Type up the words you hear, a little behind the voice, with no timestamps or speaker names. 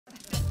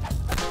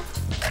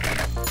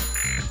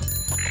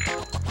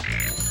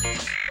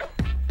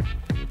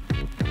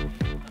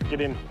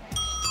get in.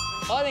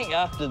 I think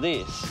after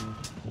this,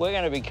 we're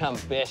going to become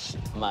best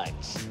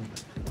mates.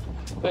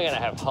 We're going to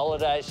have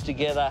holidays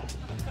together,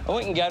 and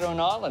we can go to an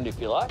island if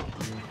you like.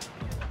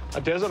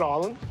 A desert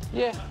island?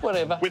 Yeah,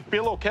 whatever. With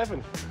Bill or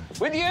Kevin?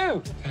 With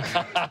you!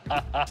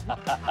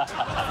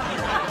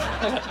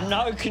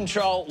 No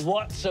control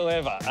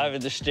whatsoever over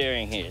the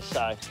steering here,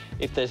 so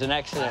if there's an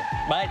accident,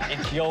 mate,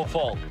 it's your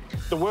fault.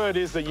 The word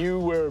is that you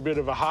were a bit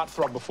of a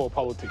heartthrob before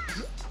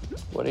politics.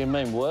 What do you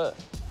mean, were?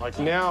 Like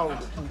now,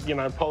 you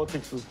know,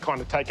 politics has kind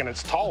of taken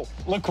its toll.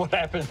 Look what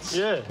happens.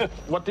 Yeah.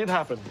 What did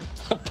happen?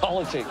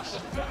 Politics.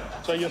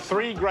 So your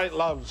three great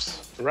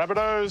loves, the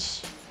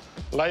Rabbitohs,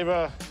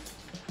 Labor,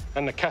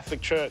 and the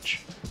Catholic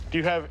Church. Do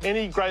you have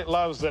any great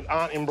loves that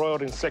aren't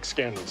embroiled in sex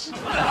scandals?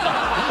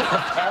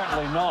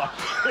 Apparently not.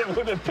 It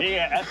would appear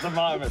at the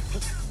moment.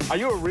 Are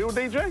you a real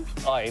DJ?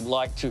 I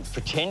like to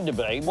pretend to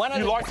be.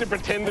 You like to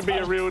pretend to be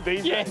a real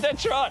DJ? Yeah,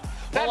 that's right.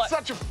 That's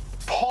such a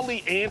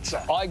poly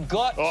answer. I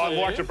got to... I'd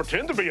like to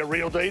pretend to be a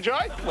real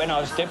DJ. When I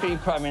was Deputy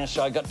Prime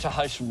Minister, I got to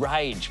host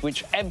Rage,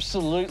 which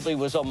absolutely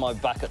was on my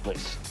bucket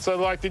list. So,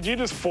 like, did you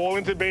just fall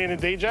into being a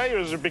DJ, or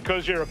is it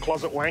because you're a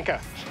closet wanker?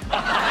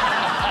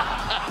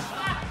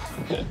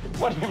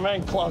 What do you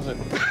mean, closet?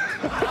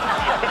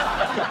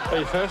 Are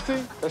you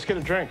thirsty? Let's get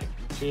a drink.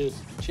 Cheers.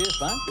 Cheers,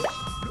 mate.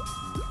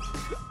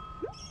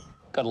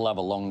 Gotta love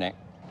a long neck.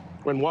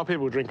 When white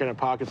people drink in a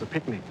park, it's a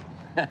picnic.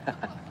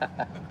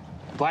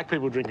 Black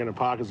people drink in a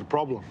park is a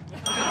problem.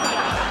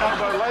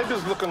 Albo,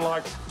 Labor's looking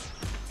like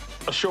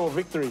a sure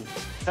victory.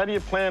 How do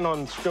you plan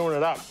on screwing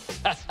it up?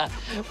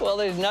 Well,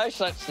 there's no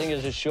such thing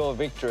as a sure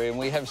victory, and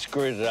we have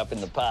screwed it up in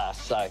the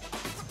past, so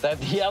that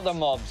the other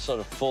mob sort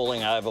of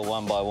falling over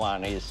one by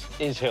one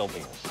is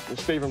helping us. The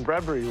Stephen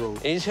Bradbury rule.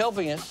 Is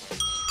helping us.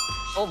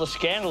 All the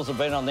scandals have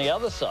been on the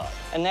other side,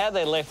 and now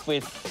they're left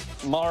with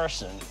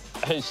Morrison,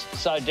 who's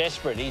so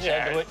desperate he's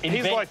had to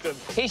invent...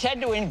 He's had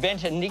to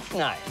invent a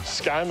nickname.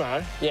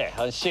 ScoMo.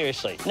 Yeah,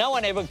 seriously. No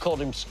one ever called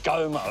him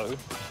ScoMo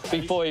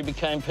before he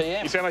became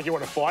PM. You sound like you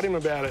want to fight him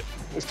about it.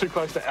 It's too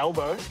close to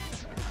Albo.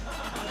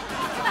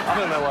 I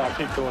don't know why I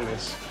keep doing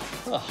this.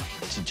 Oh,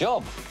 it's a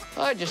job.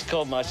 I just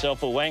called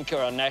myself a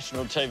wanker on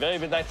national TV,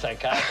 but that's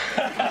okay.